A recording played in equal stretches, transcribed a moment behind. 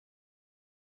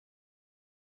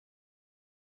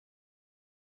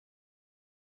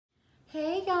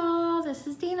Hey y'all, this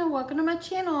is Dina. Welcome to my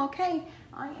channel. Okay,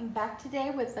 I am back today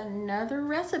with another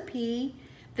recipe.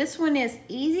 This one is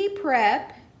easy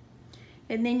prep,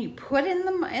 and then you put in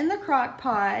the crock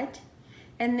pot,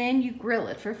 and then you grill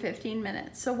it for 15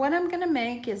 minutes. So what I'm gonna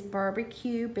make is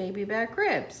barbecue baby back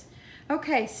ribs.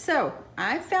 Okay, so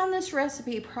I found this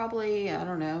recipe probably, I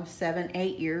don't know,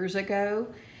 7-8 years ago,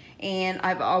 and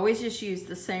I've always just used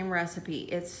the same recipe.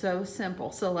 It's so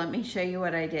simple. So let me show you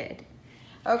what I did.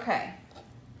 Okay,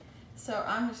 so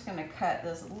I'm just gonna cut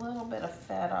this little bit of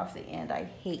fat off the end. I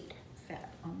hate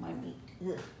fat on my meat.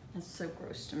 Ugh, that's so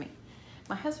gross to me.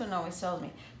 My husband always tells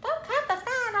me, don't cut the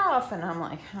fat off. And I'm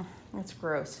like, oh, that's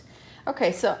gross.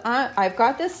 Okay, so I've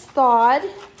got this thawed,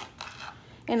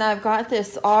 and I've got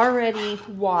this already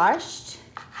washed,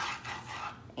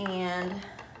 and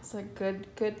it's a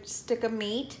good stick of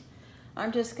meat.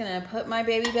 I'm just gonna put my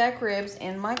baby back ribs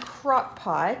in my crock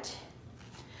pot.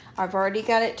 I've already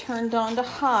got it turned on to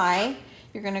high.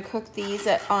 You're gonna cook these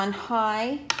on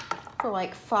high for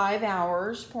like 5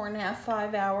 hours, 4.5,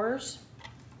 5 hours.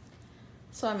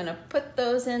 So I'm gonna put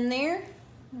those in there.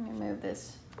 Let me move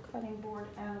this cutting board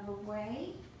out of the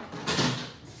way.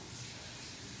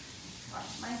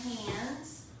 Wash my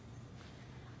hands.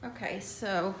 Okay,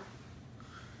 so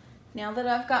now that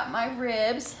I've got my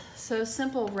ribs, so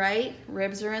simple, right?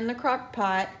 Ribs are in the crock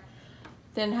pot.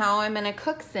 Then how I'm gonna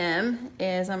cook them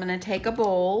is I'm gonna take a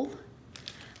bowl.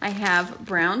 I have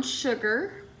brown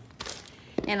sugar,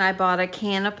 and I bought a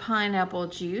can of pineapple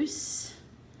juice.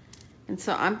 And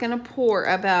so I'm gonna pour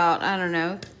about, I don't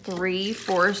know,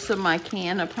 3/4 of my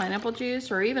can of pineapple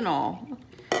juice, or even all.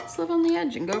 Let's live on the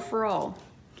edge and go for all.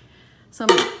 So I'm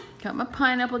gonna got my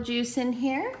pineapple juice in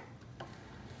here.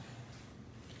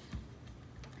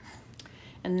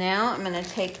 And now I'm gonna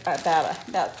take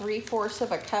about 3/4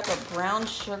 of a cup of brown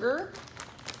sugar.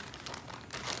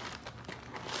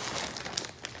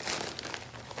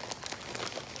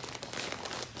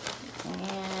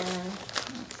 And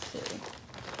let's see.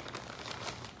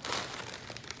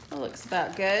 That looks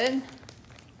about good.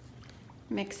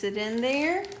 Mix it in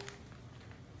there.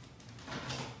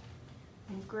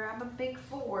 And grab a big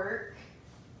fork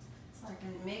so I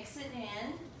can mix it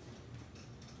in.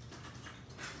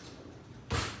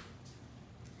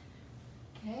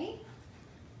 Okay,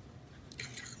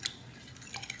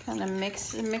 kind of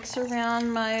mix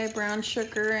around my brown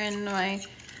sugar and my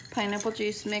pineapple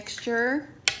juice mixture.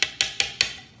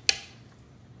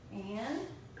 And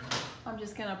I'm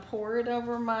just gonna pour it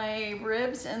over my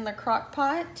ribs in the crock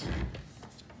pot.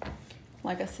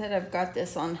 Like I said, I've got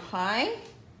this on high.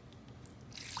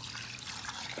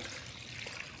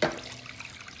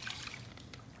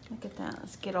 Look at that,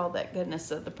 let's get all that goodness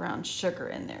of the brown sugar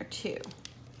in there too.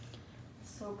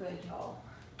 So good, y'all.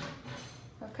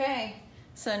 Okay,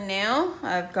 so now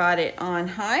I've got it on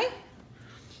high.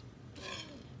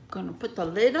 Gonna put the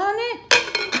lid on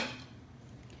it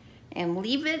and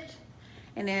leave it.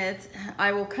 And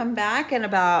I will come back in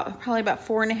probably about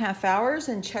 4.5 hours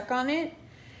and check on it.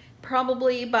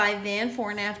 Probably by then,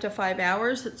 4.5 to 5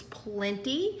 hours, it's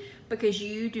plenty, because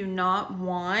you do not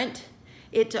want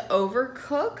it to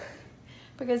overcook.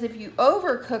 Because if you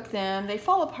overcook them, they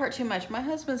fall apart too much. My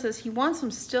husband says he wants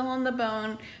them still on the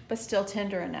bone, but still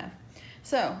tender enough.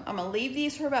 So I'm gonna leave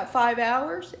these for about 5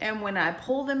 hours, and when I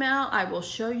pull them out, I will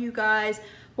show you guys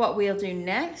what we'll do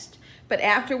next. But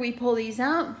after we pull these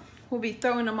out, we'll be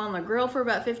throwing them on the grill for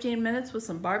about 15 minutes with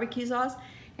some barbecue sauce,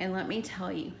 and let me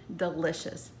tell you,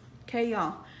 delicious. Okay,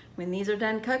 y'all, when these are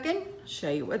done cooking, I'll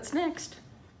show you what's next.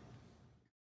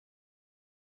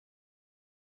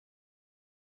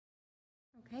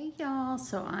 Okay, y'all,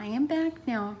 so I am back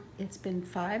now. It's been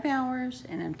 5 hours,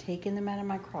 and I'm taking them out of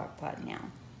my crock pot now.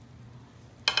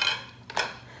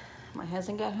 My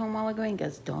husband got home a while ago and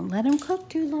goes, don't let them cook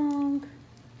too long.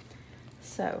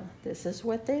 So this is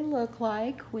what they look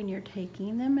like when you're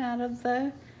taking them out of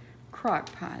the crock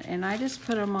pot. And I just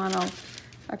put them on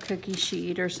a cookie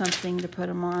sheet or something to put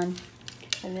them on.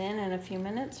 And then in a few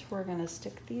minutes, we're gonna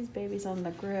stick these babies on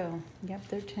the grill. Yep,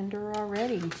 they're tender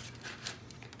already.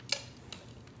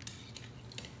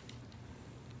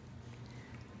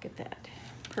 Look at that,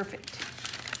 perfect.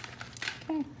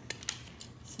 Okay,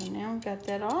 so now I've got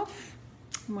that off.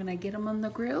 And when I get them on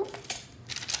the grill,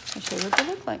 I'll show you what they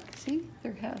look like. See,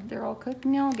 they're all cooked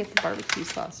now. I'll get the barbecue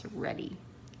sauce ready,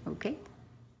 okay?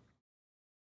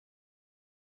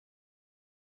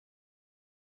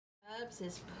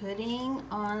 Is putting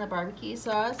on the barbecue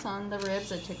sauce on the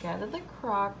ribs I took out of the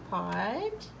crock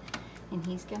pot, and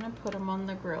he's gonna put them on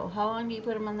the grill. How long do you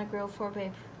put them on the grill for,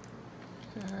 babe?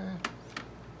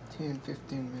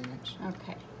 10-15 minutes.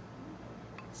 Okay,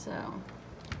 so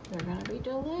they're gonna be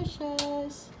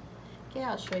delicious. Okay,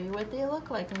 I'll show you what they look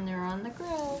like when they're on the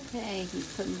grill. Okay,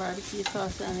 he's putting barbecue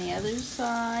sauce on the other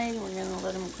side. We're gonna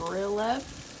let them grill up.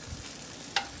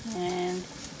 And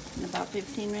in about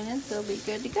 15 minutes, they'll be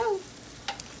good to go.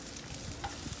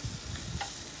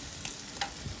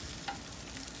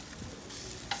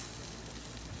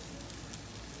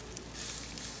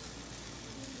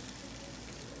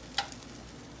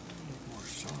 More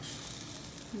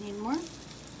sauce. Need more?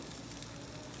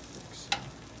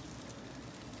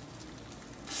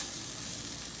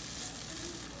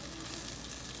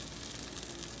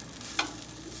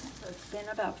 It's been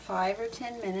about 5 or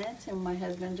 10 minutes and my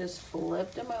husband just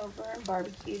flipped them over and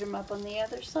barbecued them up on the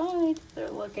other side. They're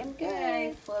looking good.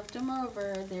 Okay, flipped them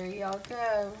over. There y'all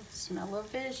go. Smell of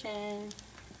vision.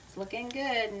 It's looking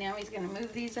good. Now he's gonna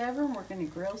move these over and we're gonna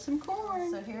grill some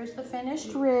corn. So here's the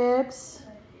finished ribs.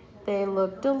 They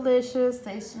look delicious.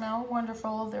 They smell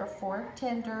wonderful. They're fork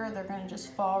tender. They're gonna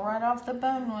just fall right off the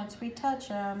bone once we touch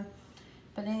them.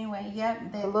 But anyway,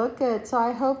 yep, they look good. So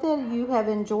I hope that you have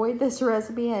enjoyed this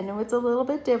recipe. I know it's a little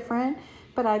bit different,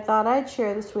 but I thought I'd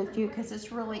share this with you because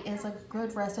this really is a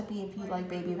good recipe if you like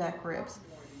baby back ribs.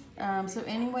 So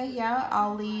anyway, yeah,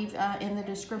 I'll leave in the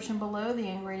description below the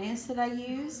ingredients that I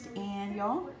used. And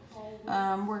y'all,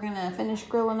 we're gonna finish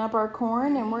grilling up our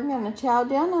corn and we're gonna chow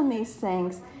down on these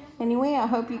things. Anyway, I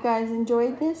hope you guys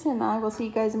enjoyed this and I will see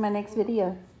you guys in my next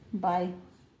video. Bye.